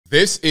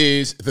This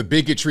is the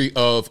bigotry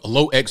of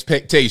low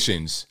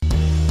expectations.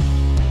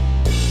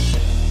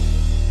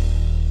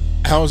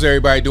 How's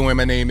everybody doing?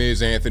 My name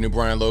is Anthony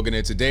Brian Logan,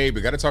 and today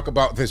we got to talk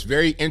about this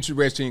very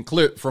interesting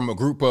clip from a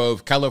group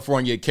of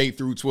California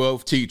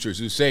K-12 teachers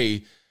who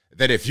say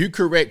that if you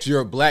correct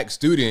your black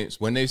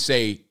students when they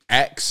say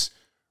ask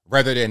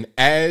rather than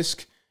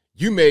ask,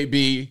 you may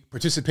be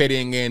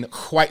participating in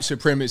white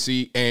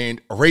supremacy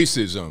and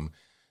racism.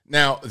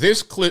 Now,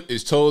 this clip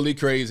is totally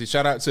crazy.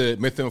 Shout out to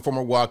Myth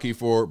Informer Milwaukee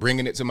for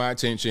bringing it to my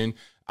attention.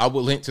 I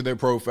will link to their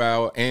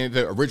profile and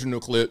the original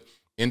clip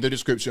in the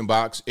description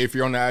box. If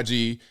you're on the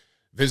IG,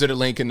 visit a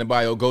link in the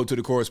bio, go to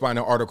the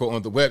corresponding article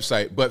on the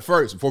website. But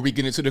first, before we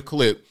get into the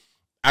clip,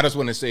 I just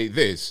want to say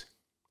this.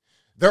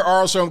 There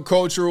are some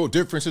cultural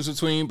differences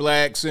between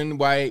blacks and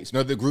whites and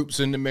other groups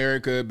in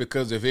America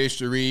because of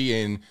history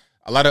and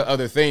a lot of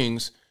other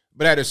things.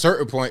 But at a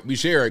certain point, we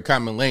share a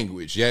common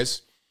language,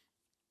 yes?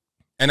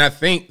 And I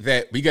think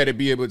that we got to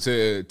be able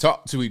to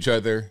talk to each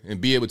other and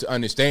be able to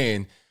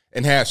understand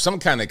and have some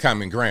kind of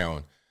common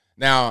ground.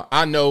 Now,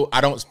 I know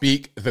I don't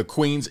speak the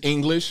Queen's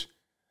English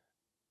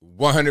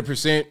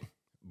 100%,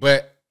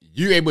 but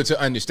you're able to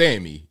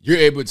understand me. You're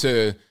able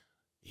to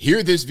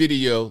hear this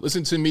video,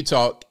 listen to me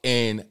talk,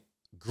 and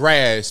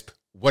grasp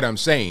what I'm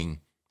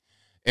saying.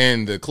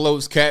 And the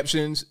closed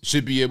captions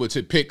should be able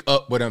to pick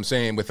up what I'm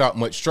saying without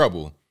much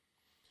trouble.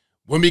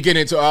 When we get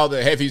into all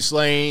the heavy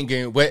slang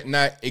and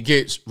whatnot, it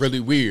gets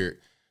really weird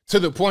to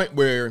the point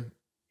where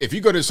if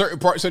you go to certain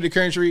parts of the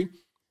country,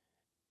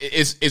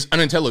 it's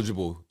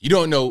unintelligible. You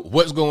don't know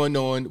what's going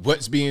on,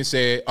 what's being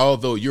said,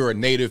 although you're a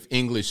native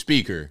English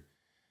speaker.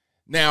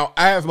 Now,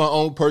 I have my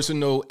own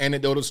personal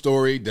anecdotal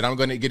story that I'm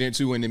going to get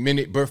into in a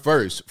minute. But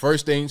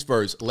first things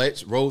first,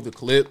 let's roll the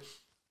clip.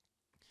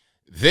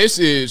 This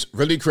is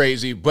really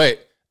crazy,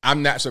 but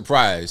I'm not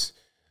surprised.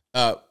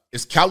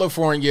 It's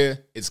California.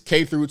 It's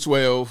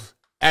K-12,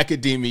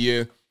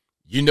 academia.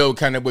 You know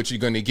kind of what you're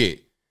going to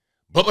get.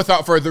 But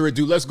without further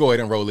ado, let's go ahead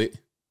and roll it.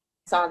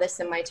 Saw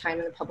this in my time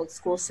in the public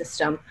school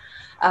system.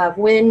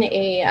 When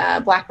a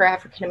Black or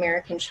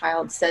African-American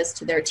child says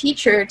to their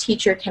teacher,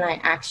 "Teacher, can I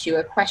ask you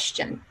a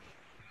question?"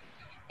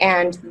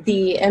 And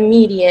the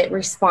immediate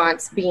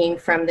response being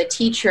from the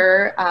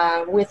teacher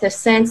with a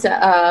sense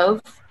of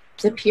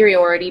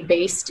superiority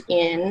based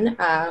in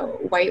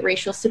white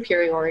racial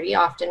superiority,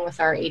 often with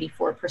our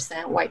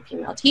 84% white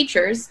female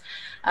teachers,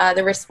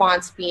 the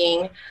response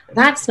being,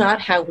 "That's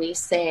not how we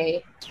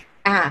say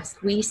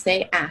ask. We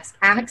say ask.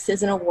 Ask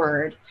isn't a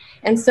word."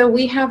 And so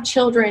we have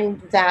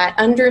children that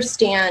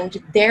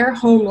understand their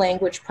home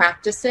language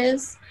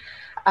practices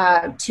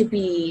to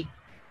be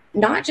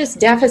not just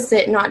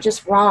deficit, not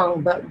just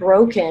wrong, but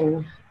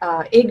broken,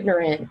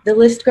 ignorant. The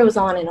list goes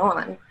on and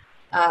on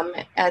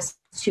as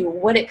to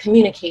what it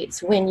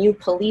communicates when you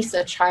police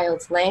a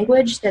child's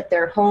language that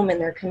their home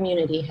and their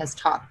community has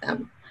taught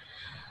them.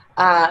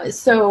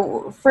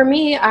 So for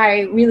me,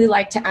 I really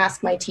like to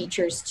ask my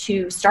teachers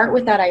to start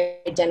with that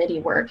identity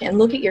work and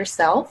look at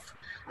yourself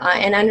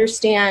and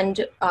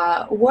understand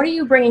what are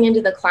you bringing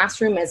into the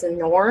classroom as a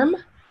norm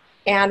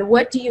and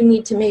what do you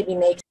need to maybe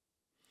make.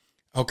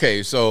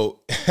 Okay, so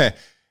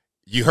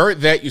you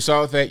heard that, you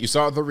saw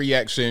the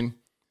reaction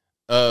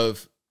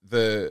of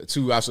the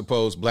two, I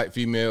suppose, black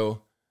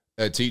female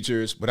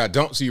teachers. What I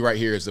don't see right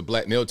here is the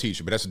black male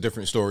teacher, but that's a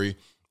different story.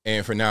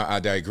 And for now, I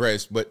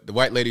digress. But the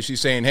white lady,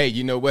 she's saying, hey,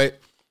 you know what?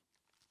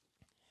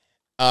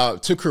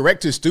 To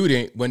correct a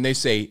student when they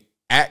say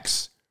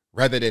ask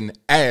rather than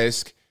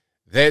ask,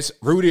 that's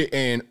rooted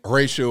in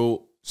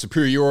racial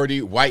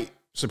superiority, white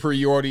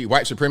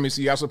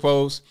supremacy, I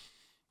suppose.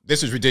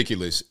 This is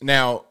ridiculous.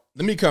 Now,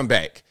 let me come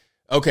back.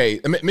 Okay,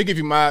 let me give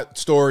you my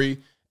story.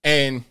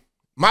 And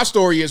my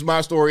story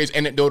is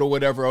anecdotal,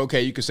 whatever.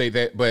 Okay, you can say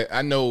that. But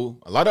I know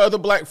a lot of other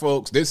black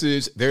folks, this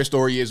is their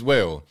story as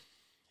well.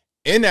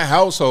 In the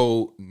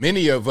household,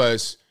 many of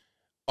us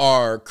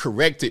are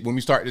corrected when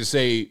we start to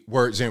say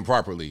words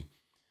improperly.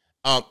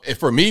 And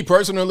for me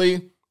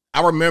personally,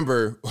 I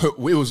remember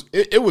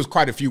it was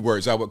quite a few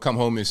words I would come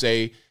home and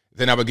say,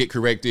 then I would get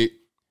corrected.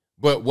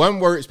 But one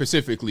word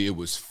specifically, it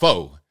was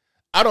faux.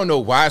 I don't know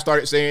why I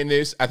started saying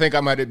this. I think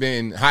I might have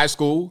been high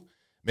school,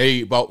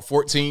 maybe about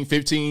 14,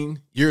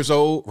 15 years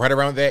old, right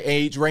around that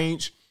age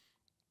range.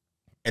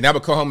 And I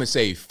would come home and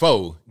say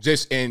faux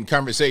just in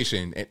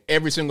conversation. And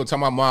every single time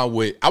my mom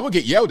I would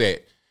get yelled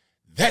at.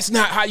 That's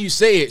not how you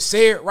say it.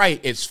 Say it right.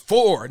 It's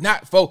for,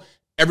 not faux.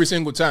 Every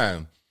single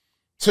time.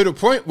 To the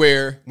point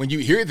where when you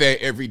hear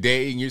that every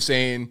day and you're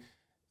saying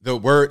the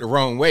word the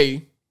wrong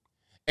way,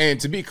 and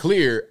to be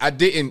clear, I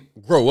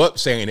didn't grow up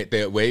saying it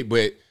that way,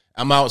 but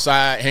I'm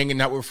outside hanging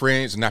out with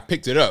friends and I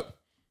picked it up.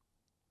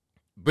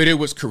 But it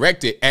was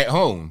corrected at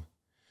home.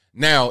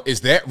 Now,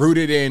 is that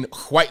rooted in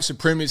white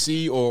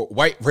supremacy or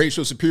white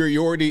racial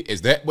superiority?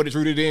 Is that what it's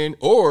rooted in?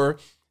 Or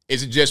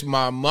is it just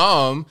my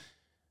mom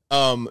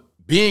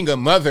being a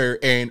mother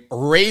and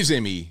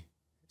raising me,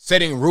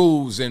 setting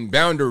rules and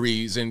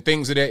boundaries and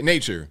things of that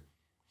nature?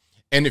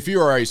 And if you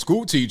are a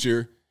school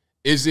teacher,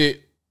 is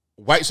it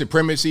white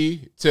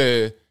supremacy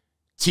to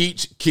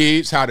teach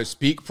kids how to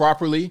speak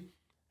properly,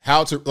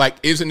 how to, like,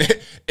 isn't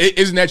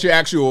that your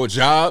actual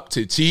job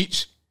to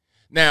teach?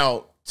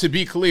 Now, to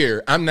be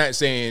clear, I'm not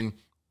saying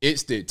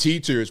it's the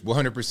teacher's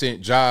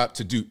 100% job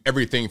to do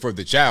everything for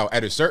the child.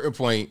 At a certain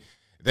point,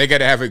 they got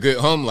to have a good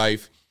home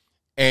life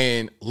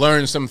and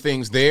learn some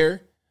things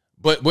there.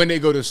 But when they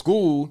go to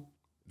school,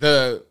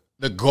 the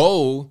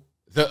goal,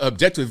 the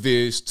objective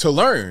is to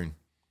learn.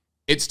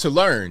 It's to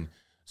learn.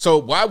 So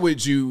why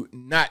would you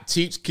not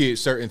teach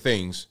kids certain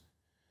things?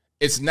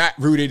 It's not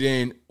rooted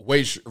in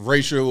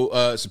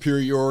racial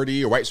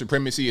superiority or white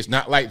supremacy. It's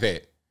not like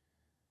that.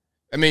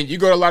 I mean, you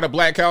go to a lot of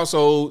black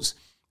households,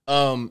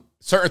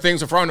 certain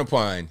things are frowned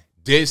upon,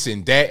 this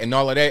and that and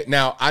all of that.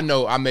 Now, I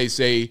know I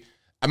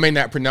may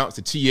not pronounce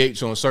the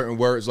TH on certain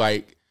words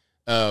like,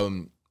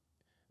 well,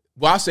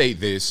 I'll say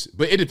this,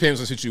 but it depends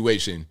on the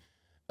situation.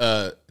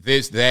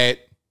 This, that,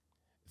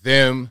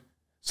 them.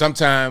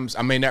 Sometimes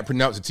I may not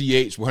pronounce the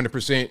TH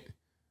 100%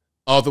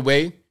 all the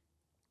way.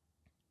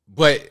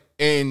 But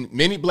in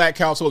many black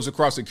households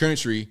across the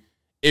country,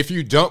 if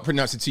you don't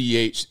pronounce the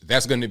TH,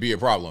 that's going to be a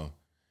problem.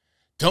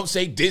 Don't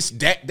say this,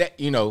 that,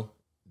 you know,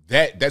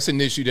 that's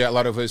an issue that a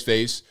lot of us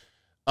face.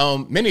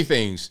 Many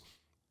things.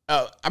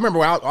 I remember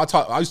when I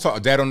used to talk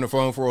to dad on the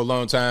phone for a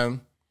long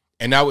time,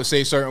 and I would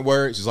say certain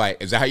words. It's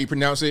like, is that how you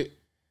pronounce it?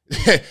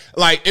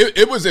 Like,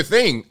 it was a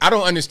thing. I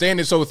don't understand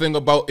this whole thing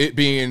about it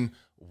being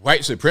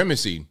white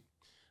supremacy.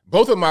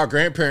 Both of my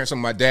grandparents on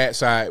my dad's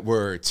side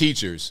were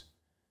teachers.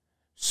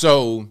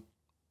 So,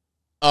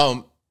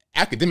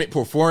 academic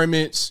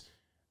performance,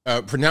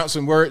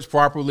 pronouncing words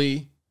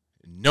properly,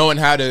 knowing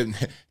how to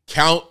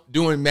count,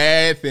 doing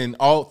math and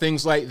all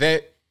things like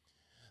that.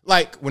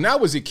 Like when I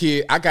was a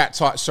kid, I got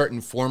taught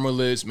certain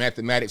formulas,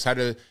 mathematics, how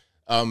to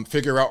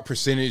figure out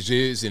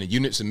percentages and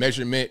units of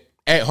measurement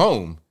at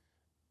home.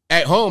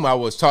 At home, I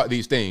was taught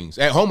these things.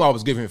 At home, I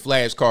was given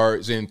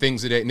flashcards and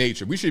things of that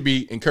nature. We should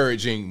be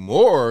encouraging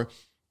more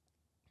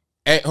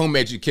at-home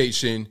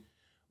education,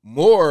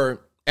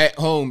 more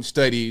at-home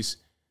studies,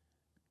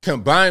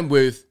 combined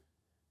with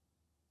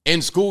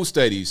in-school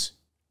studies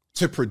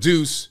to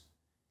produce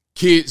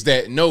kids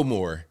that know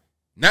more.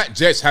 Not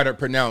just how to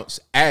pronounce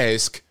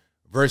ask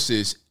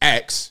versus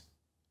ax,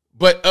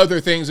 but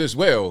other things as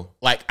well.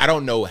 Like, I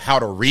don't know how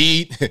to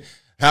read,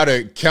 how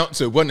to count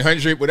to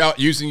 100 without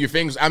using your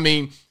fingers. I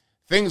mean,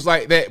 things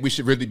like that we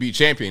should really be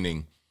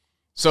championing.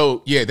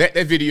 So, yeah, that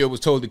video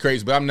was totally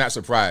crazy, but I'm not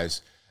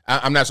surprised.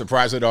 I'm not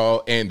surprised at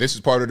all. And this is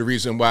part of the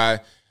reason why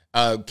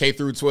K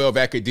through 12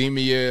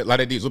 academia, a lot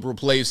of these liberal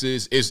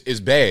places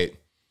is bad.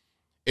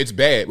 It's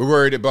bad. We're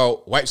worried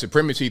about white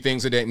supremacy,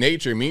 things of that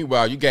nature.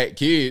 Meanwhile, you got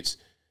kids,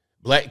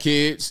 black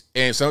kids,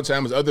 and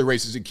sometimes other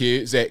races of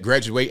kids that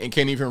graduate and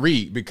can't even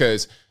read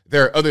because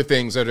there are other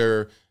things that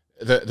are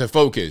the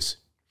focus.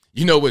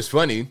 You know what's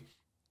funny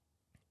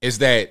is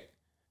that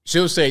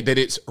she'll say that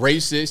it's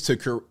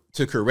racist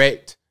to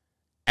correct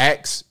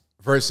ask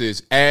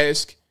versus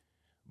ask.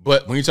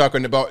 But when you're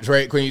talking about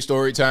drag queen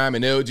story time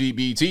and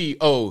LGBT,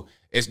 oh,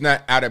 it's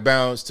not out of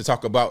bounds to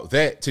talk about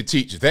that, to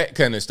teach that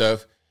kind of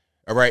stuff.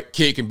 All right,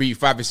 kid can be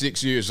 5 or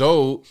 6 years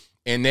old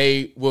and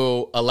they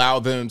will allow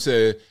them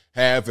to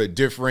have a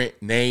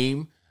different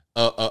name,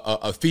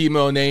 a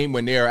female name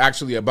when they are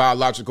actually a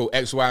biological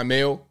XY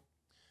male.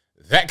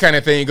 That kind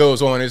of thing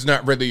goes on. It's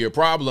not really a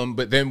problem.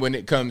 But then when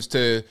it comes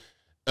to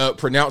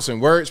pronouncing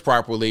words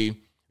properly,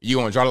 you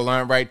want to draw the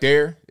line right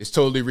there? It's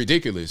totally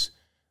ridiculous.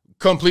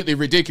 Completely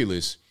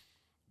ridiculous.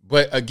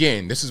 But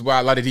again, this is why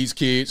a lot of these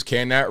kids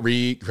cannot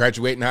read,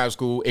 graduate in high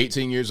school,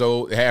 18 years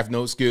old, have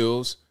no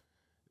skills.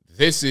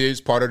 This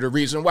is part of the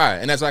reason why.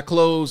 And as I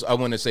close, I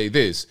want to say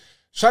this.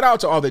 Shout out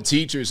to all the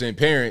teachers and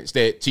parents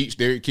that teach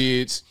their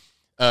kids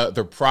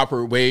the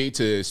proper way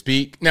to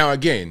speak. Now,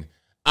 again,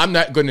 I'm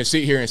not going to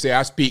sit here and say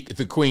I speak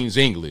the Queen's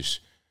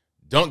English.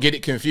 Don't get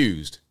it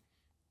confused.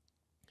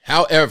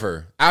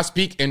 However, I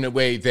speak in a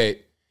way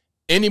that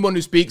anyone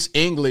who speaks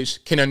English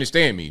can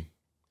understand me.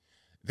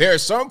 There are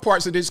some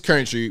parts of this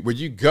country where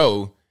you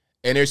go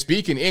and they're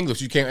speaking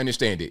English, you can't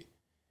understand it.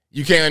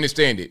 You can't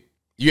understand it.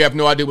 You have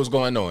no idea what's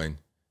going on.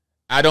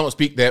 I don't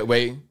speak that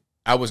way.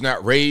 I was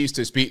not raised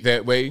to speak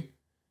that way.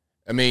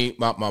 I mean,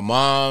 my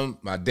mom,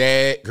 my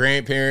dad,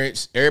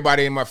 grandparents,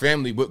 everybody in my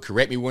family would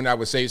correct me when I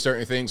would say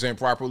certain things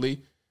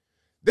improperly.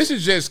 This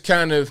is just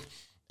kind of,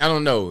 I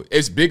don't know,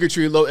 it's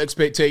bigotry, low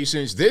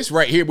expectations. This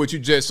right here, what you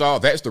just saw,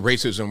 that's the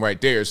racism right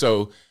there.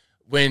 So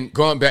when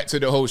going back to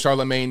the whole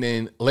Charlamagne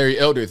and Larry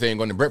Elder thing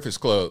on the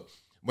Breakfast Club,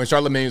 when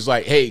Charlamagne's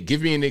like, hey,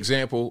 give me an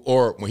example,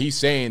 or when he's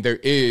saying there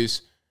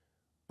is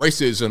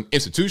racism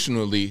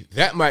institutionally,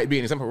 that might be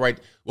an example, right?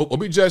 What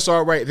we just saw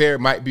right there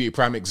might be a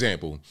prime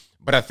example.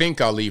 But I think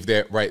I'll leave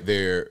that right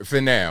there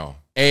for now.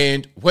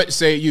 And what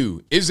say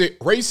you? Is it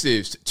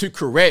racist to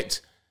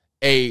correct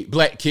a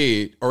black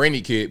kid, or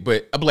any kid,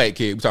 but a black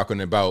kid we're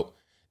talking about?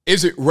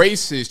 Is it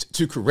racist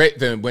to correct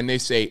them when they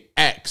say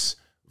ask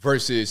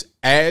versus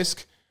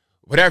ask?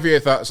 Whatever your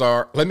thoughts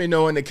are, let me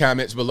know in the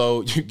comments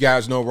below. You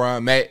guys know where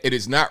I'm at. It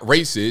is not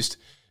racist.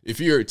 If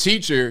you're a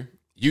teacher,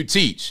 you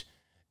teach.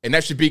 And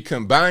that should be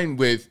combined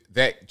with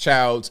that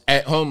child's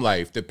at-home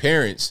life, the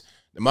parents,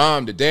 the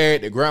mom, the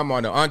dad, the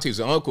grandma, the aunties,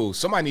 the uncles.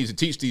 Somebody needs to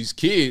teach these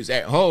kids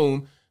at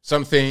home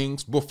some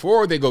things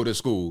before they go to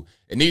school.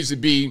 It needs to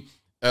be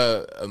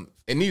an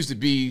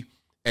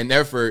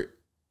effort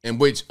in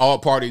which all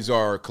parties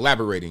are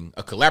collaborating,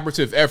 a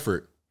collaborative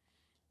effort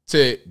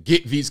to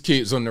get these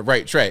kids on the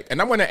right track. And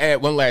I want to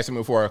add one last thing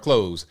before I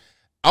close.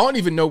 I don't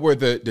even know where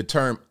the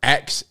term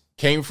axe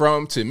came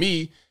from. To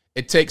me,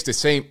 it takes the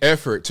same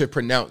effort to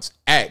pronounce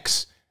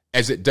axe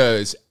as it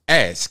does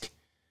ask,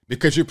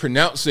 because you're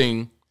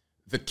pronouncing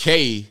the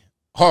K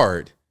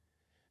hard.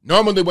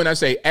 Normally, when I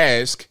say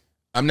ask,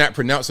 I'm not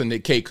pronouncing the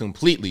K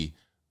completely,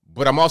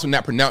 but I'm also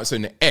not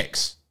pronouncing the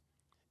X.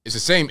 It's the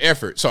same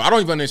effort. So I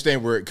don't even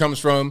understand where it comes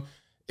from.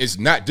 It's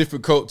not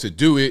difficult to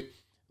do it.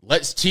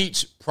 Let's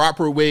teach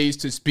proper ways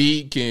to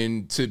speak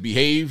and to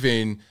behave.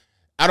 And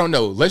I don't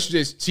know, let's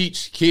just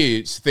teach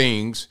kids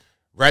things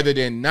rather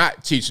than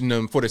not teaching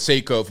them for the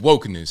sake of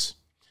wokeness.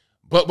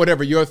 But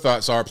whatever your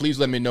thoughts are, please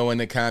let me know in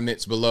the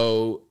comments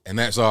below. And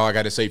that's all I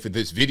got to say for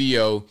this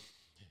video.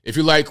 If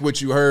you like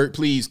what you heard,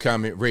 please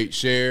comment, rate,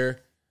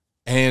 share,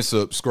 and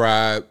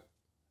subscribe.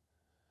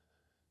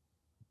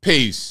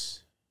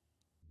 Peace.